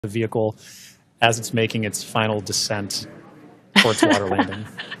the vehicle as it's making its final descent for its water landing.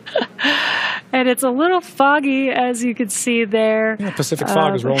 And it's a little foggy, as you can see there. Yeah, Pacific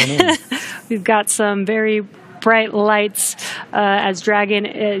fog is rolling in. We've got some very bright lights as Dragon,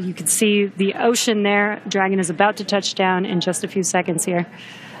 you can see the ocean there. Dragon is about to touch down in just a few seconds here.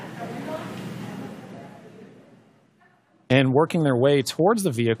 And working their way towards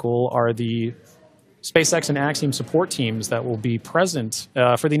the vehicle are the SpaceX and Axiom support teams that will be present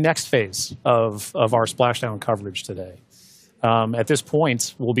for the next phase of our splashdown coverage today. At this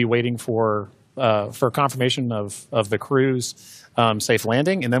point, we'll be waiting for confirmation of the crew's safe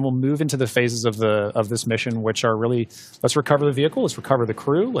landing, and then we'll move into the phases of this mission, which are really, let's recover the vehicle, let's recover the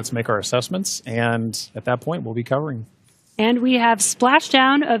crew, let's make our assessments, and at that point, we'll be covering. And we have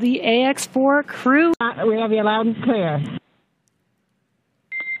splashdown of the AX-4 crew. We have you loud and clear.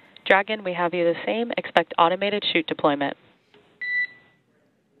 Dragon, we have you the same. Expect automated chute deployment.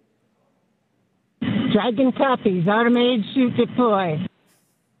 Dragon copies. Automated chute deployed.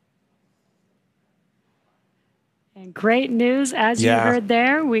 And great news, as you heard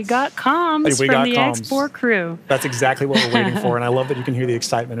there, we got comms from the AX-4 crew. That's exactly what we're waiting for, and I love that you can hear the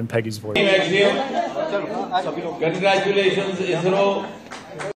excitement in Peggy's voice. Congratulations, ISRO.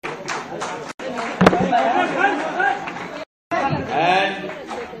 And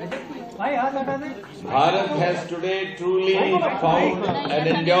Bharat has today truly found an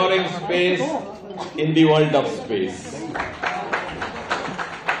enduring space in the world of space.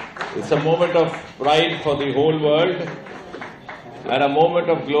 It's a moment of pride for the whole world and a moment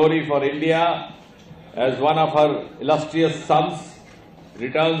of glory for India as one of her illustrious sons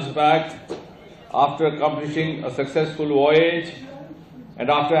returns back after accomplishing a successful voyage and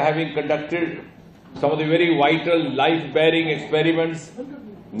after having conducted some of the very vital life-bearing experiments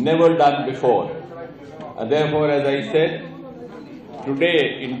never done before. And therefore, as I said,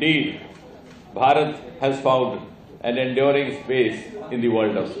 today indeed Bharat has found an enduring space in the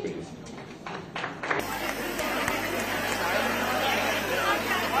world of space.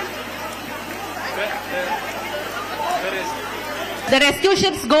 The rescue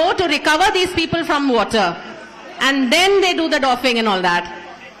ships go to recover these people from water, and then they do the doffing and all that.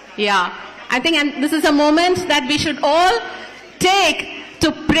 Yeah, I think, and this is a moment that we should all take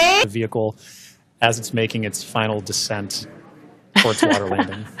to pray. The vehicle as it's making its final descent for its water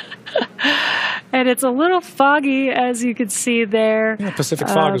landing. And it's a little foggy, as you can see there. Yeah, Pacific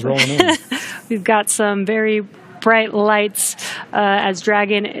fog is rolling in. We've got some very bright lights as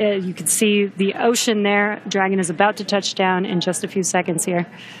Dragon, you can see the ocean there. Dragon is about to touch down in just a few seconds here.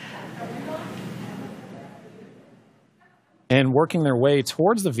 And working their way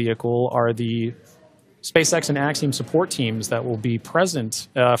towards the vehicle are the SpaceX and Axiom support teams that will be present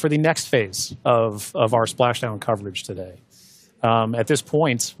for the next phase of our splashdown coverage today. At this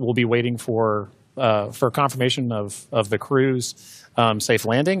point, we'll be waiting for confirmation of the crew's safe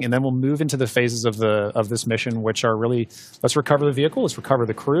landing, and then we'll move into the phases of this mission, which are really, let's recover the vehicle, let's recover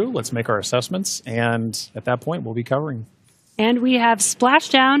the crew, let's make our assessments, and at that point, we'll be covering. And we have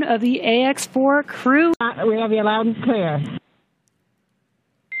splashdown of the AX-4 crew. We have you loud and clear.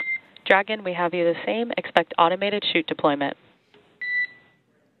 Dragon, we have you the same. Expect automated chute deployment.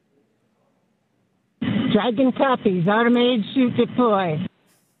 Dragon copies. Automated chute deployed.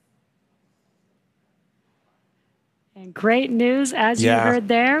 And great news, as you heard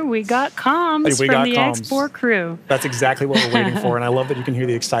there, we got comms from the AX-4 crew. That's exactly what we're waiting for, and I love that you can hear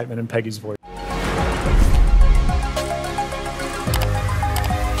the excitement in Peggy's voice.